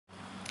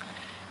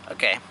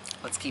Okay,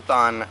 let's keep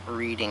on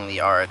reading the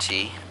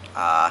Arati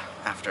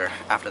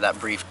after that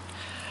brief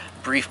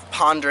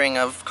pondering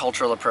of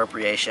cultural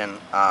appropriation.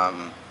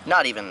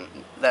 Not even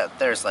that.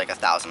 There's like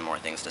 1,000 more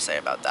things to say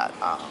about that.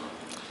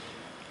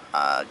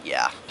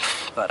 Yeah,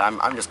 but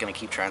I'm just gonna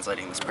keep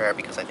translating this prayer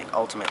because I think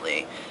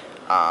ultimately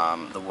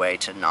the way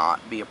to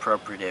not be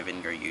appropriative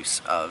in your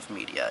use of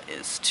media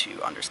is to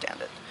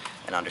understand it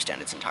and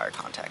understand its entire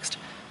context.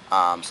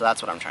 So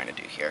that's what I'm trying to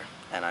do here,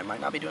 and I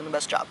might not be doing the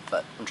best job,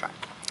 but I'm trying.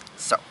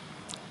 So,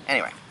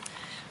 anyway,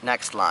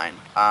 next line.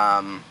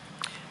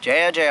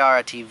 Jaya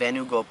Jayarati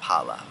Venu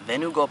Gopala,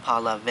 Venu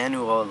Gopala,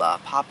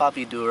 Venuola, Papa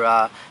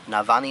Vidura,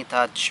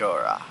 Navanita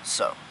Chora.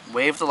 So,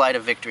 wave the light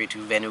of victory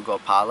to Venu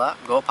Gopala.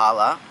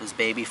 Gopala is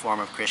baby form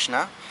of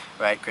Krishna,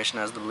 right?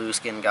 Krishna is the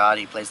blue-skinned god,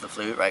 he plays the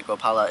flute, right?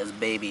 Gopala is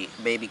baby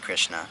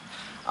Krishna,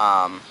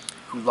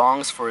 who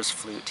longs for his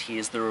flute. He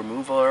is the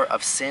remover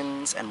of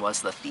sins and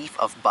was the thief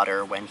of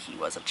butter when he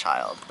was a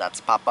child.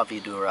 That's Papa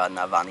Vidura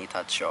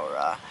Navanita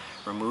Chora.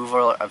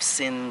 Remover of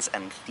sins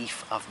and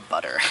thief of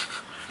butter.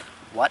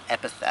 What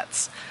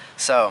epithets.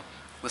 So,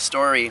 the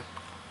story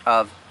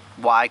of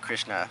why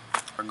Krishna,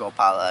 or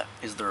Gopala,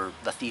 is the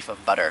thief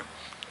of butter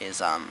is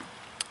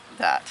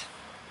that,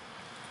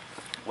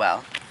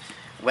 well,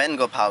 when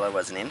Gopala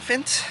was an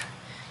infant,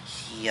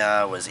 he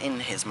was in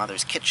his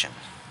mother's kitchen,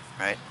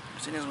 right? He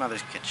was in his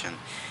mother's kitchen,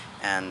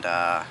 and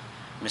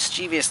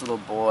mischievous little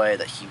boy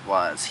that he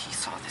was, he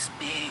saw this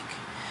big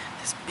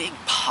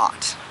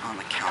pot on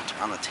the counter,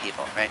 on the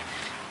table, right?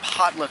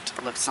 Pot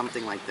looked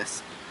something like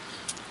this.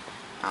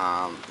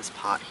 This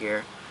pot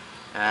here.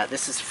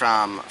 This is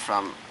from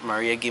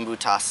Maria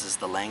Gimbutas's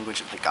The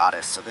Language of the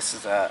Goddess. So this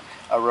is a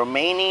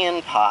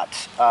Romanian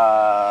pot,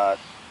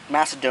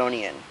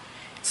 Macedonian.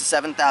 It's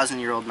a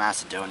 7,000-year-old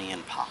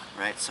Macedonian pot,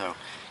 right? So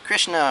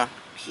Krishna,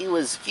 he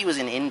was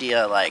in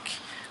India like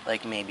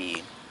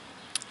maybe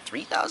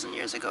 3,000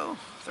 years ago,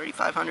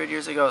 3,500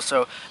 years ago.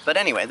 So, but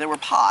anyway, there were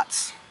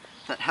pots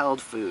that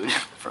held food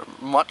for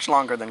much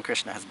longer than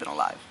Krishna has been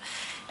alive.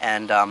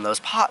 And those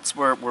pots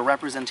were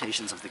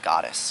representations of the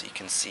goddess. So you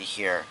can see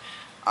here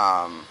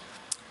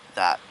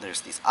that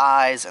there's these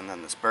eyes, and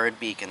then this bird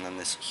beak, and then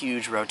this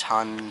huge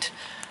rotund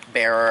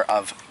bearer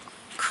of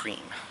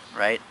cream,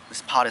 right?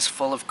 This pot is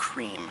full of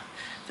cream,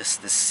 this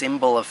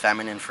symbol of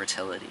feminine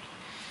fertility.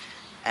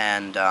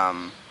 And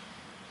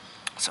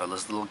so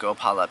this little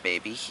Gopala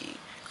baby, he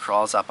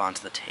crawls up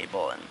onto the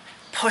table and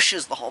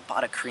pushes the whole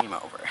pot of cream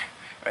over,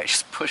 right?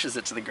 Just pushes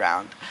it to the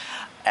ground.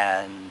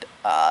 And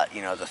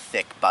you know, the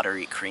thick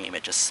buttery cream,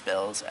 it just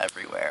spills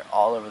everywhere,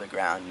 all over the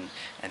ground,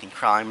 and he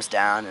climbs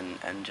down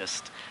and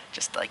just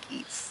like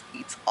eats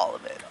all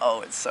of it.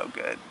 Oh, it's so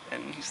good.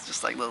 And he's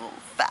just like little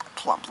fat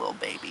plump little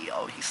baby.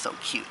 Oh, he's so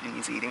cute, and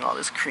he's eating all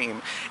this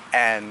cream.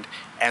 And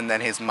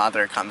then his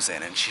mother comes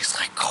in and she's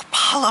like,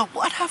 Gopala,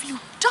 what have you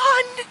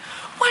done?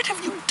 What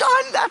have you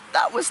done?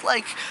 That was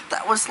like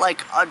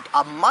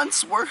a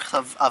month's worth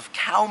of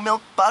cow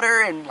milk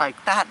butter, and like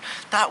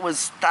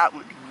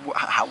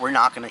we're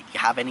not going to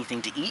have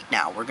anything to eat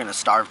now. We're going to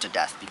starve to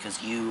death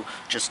because you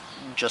just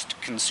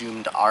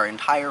consumed our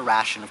entire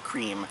ration of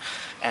cream,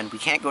 and we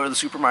can't go to the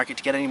supermarket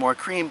to get any more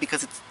cream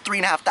because it's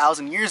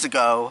 3,500 years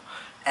ago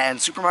and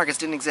supermarkets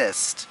didn't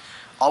exist.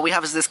 All we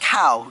have is this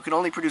cow who can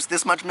only produce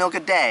this much milk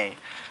a day.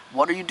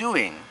 What are you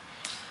doing?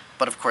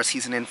 But of course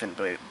he's an infant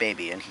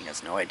baby and he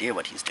has no idea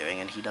what he's doing,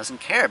 and he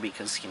doesn't care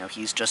because, you know,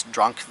 he's just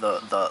drunk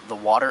the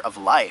water of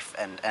life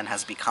and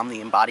has become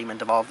the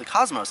embodiment of all of the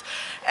cosmos.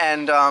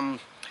 And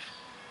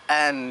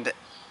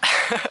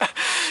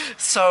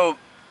so,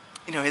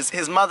 you know,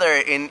 his mother,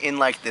 in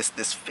like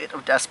this fit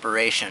of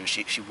desperation,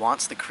 she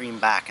wants the cream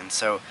back, and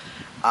so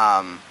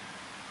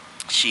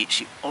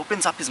she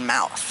opens up his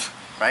mouth,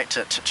 right,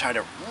 to try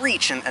to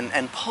reach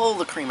and pull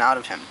the cream out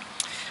of him.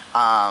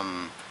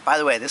 By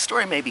the way, this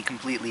story may be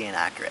completely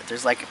inaccurate.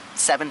 There's like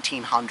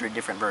 1,700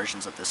 different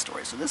versions of this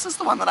story, so this is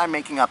the one that I'm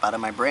making up out of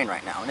my brain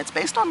right now, and it's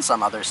based on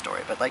some other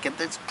story, but like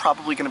it's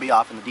probably going to be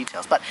off in the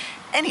details. But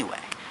anyway,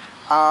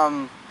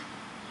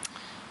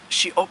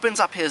 she opens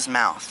up his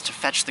mouth to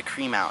fetch the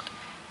cream out,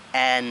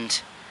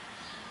 and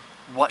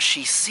what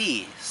she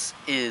sees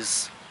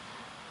is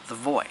the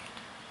void,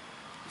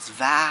 this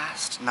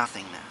vast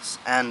nothingness.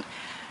 And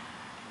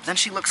then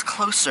she looks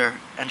closer,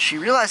 and she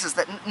realizes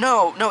that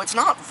no, it's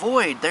not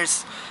void.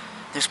 There's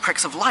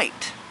pricks of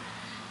light,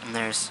 and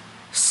there's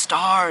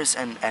stars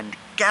and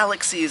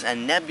galaxies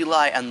and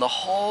nebulae, and the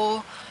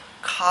whole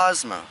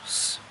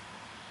cosmos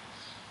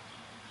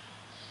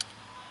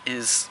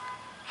is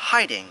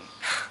hiding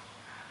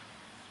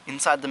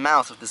inside the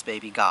mouth of this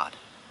baby god.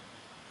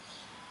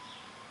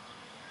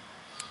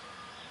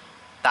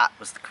 That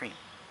was the cream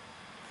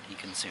that he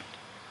consumed.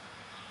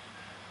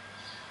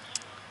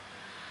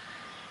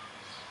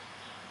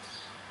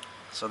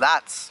 So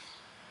that's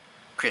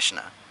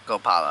Krishna,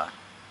 Gopala,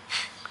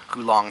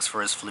 who longs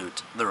for his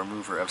flute, the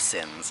remover of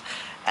sins,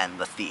 and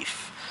the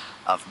thief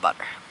of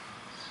butter.